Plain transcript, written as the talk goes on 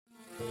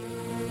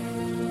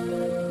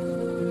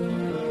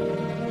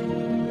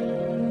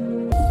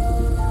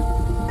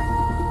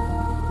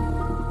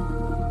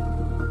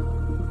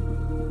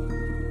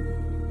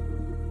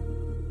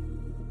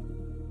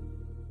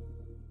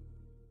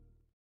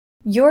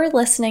You're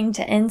listening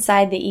to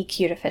Inside the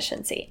EQ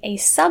Deficiency, a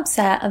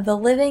subset of the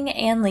Living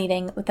and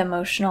Leading with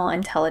Emotional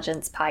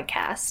Intelligence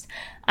podcast.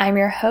 I'm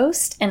your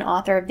host and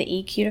author of the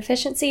EQ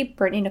Deficiency,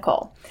 Brittany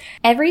Nicole.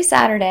 Every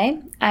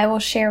Saturday, I will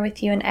share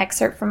with you an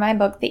excerpt from my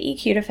book, The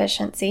EQ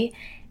Deficiency,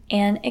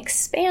 and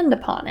expand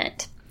upon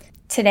it.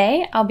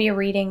 Today, I'll be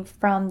reading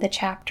from the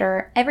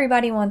chapter,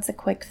 Everybody Wants a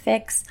Quick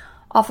Fix,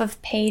 off of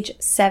page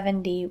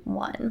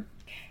 71.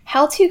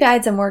 How-to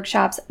guides and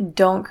workshops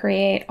don't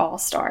create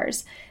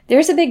all-stars.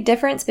 There's a big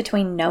difference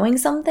between knowing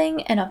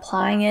something and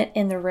applying it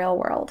in the real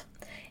world.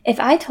 If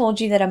I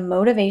told you that a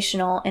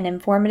motivational and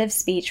informative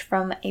speech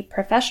from a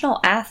professional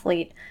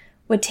athlete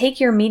would take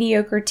your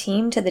mediocre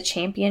team to the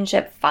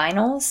championship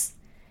finals,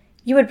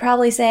 you would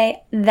probably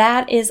say,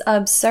 that is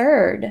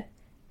absurd,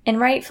 and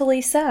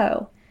rightfully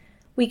so.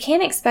 We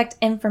can't expect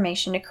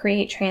information to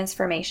create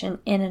transformation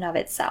in and of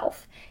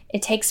itself.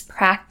 It takes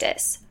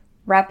practice,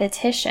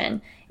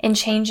 repetition, and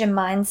change in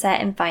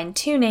mindset and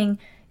fine-tuning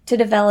to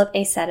develop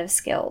a set of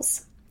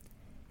skills.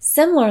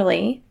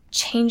 Similarly,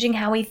 changing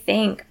how we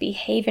think,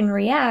 behave, and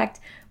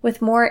react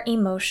with more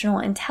emotional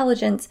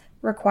intelligence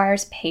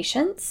requires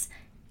patience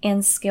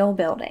and skill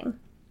building.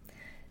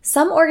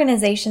 Some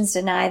organizations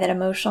deny that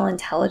emotional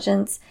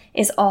intelligence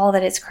is all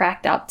that it's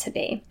cracked up to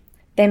be.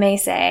 They may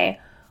say,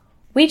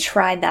 "We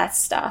tried that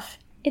stuff.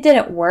 It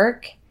didn't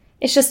work.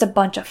 It's just a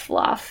bunch of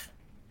fluff."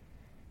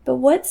 But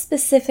what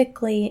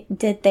specifically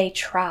did they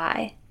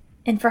try?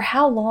 And for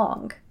how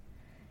long?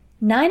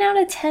 9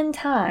 out of 10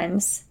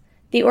 times,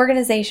 the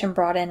organization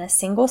brought in a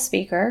single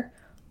speaker,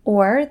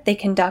 or they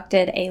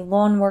conducted a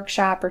lone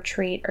workshop,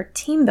 retreat, or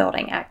team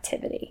building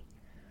activity.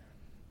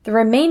 The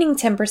remaining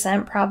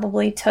 10%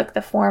 probably took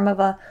the form of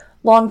a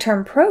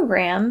long-term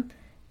program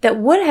that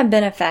would have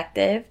been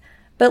effective,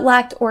 but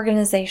lacked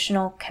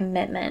organizational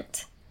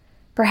commitment.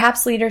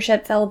 Perhaps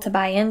leadership failed to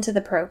buy into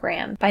the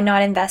program by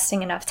not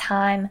investing enough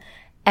time,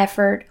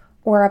 effort,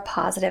 or a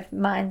positive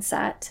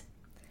mindset.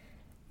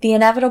 The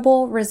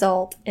inevitable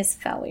result is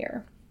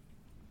failure.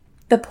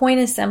 The point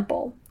is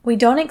simple. We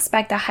don't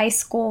expect a high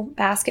school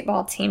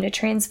basketball team to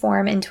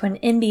transform into an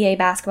NBA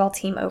basketball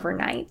team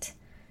overnight.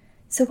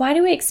 So why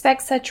do we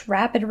expect such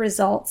rapid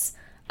results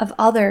of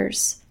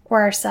others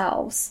or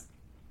ourselves?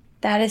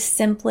 That is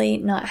simply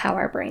not how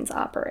our brains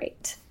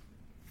operate.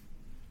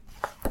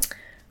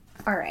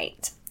 All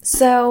right,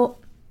 so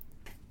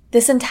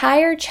this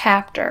entire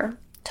chapter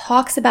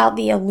talks about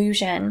the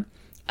illusion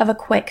of a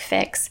quick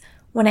fix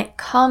when it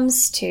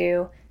comes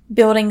to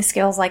building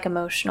skills like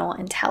emotional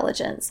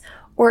intelligence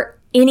or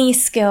any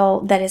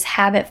skill that is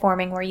habit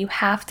forming where you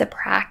have to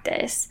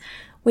practice.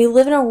 We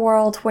live in a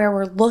world where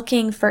we're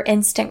looking for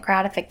instant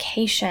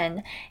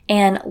gratification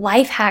and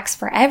life hacks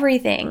for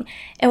everything.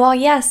 And while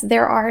yes,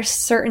 there are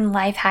certain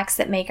life hacks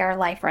that make our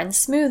life run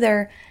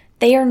smoother,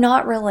 they are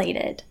not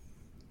related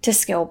to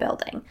skill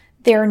building.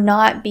 They're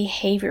not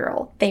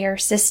behavioral. They are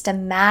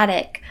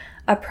systematic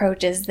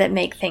approaches that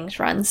make things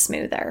run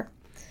smoother.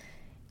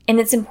 And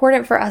it's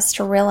important for us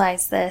to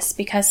realize this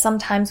because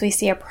sometimes we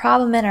see a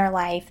problem in our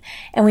life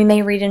and we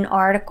may read an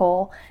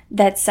article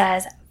that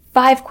says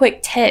 5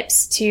 quick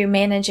tips to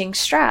managing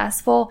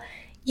stress. Well,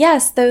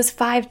 yes, those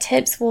 5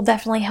 tips will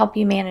definitely help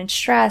you manage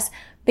stress,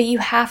 but you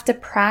have to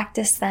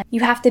practice them.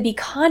 You have to be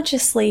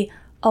consciously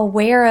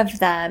aware of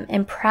them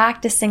and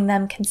practicing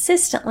them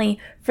consistently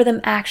for them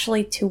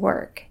actually to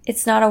work.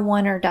 It's not a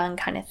one or done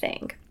kind of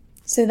thing.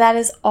 So that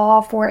is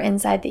all for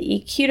Inside the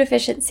EQ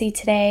Deficiency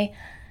today.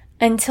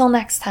 Until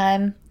next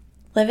time,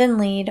 live and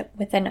lead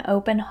with an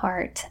open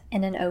heart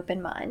and an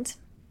open mind.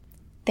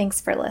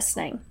 Thanks for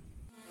listening.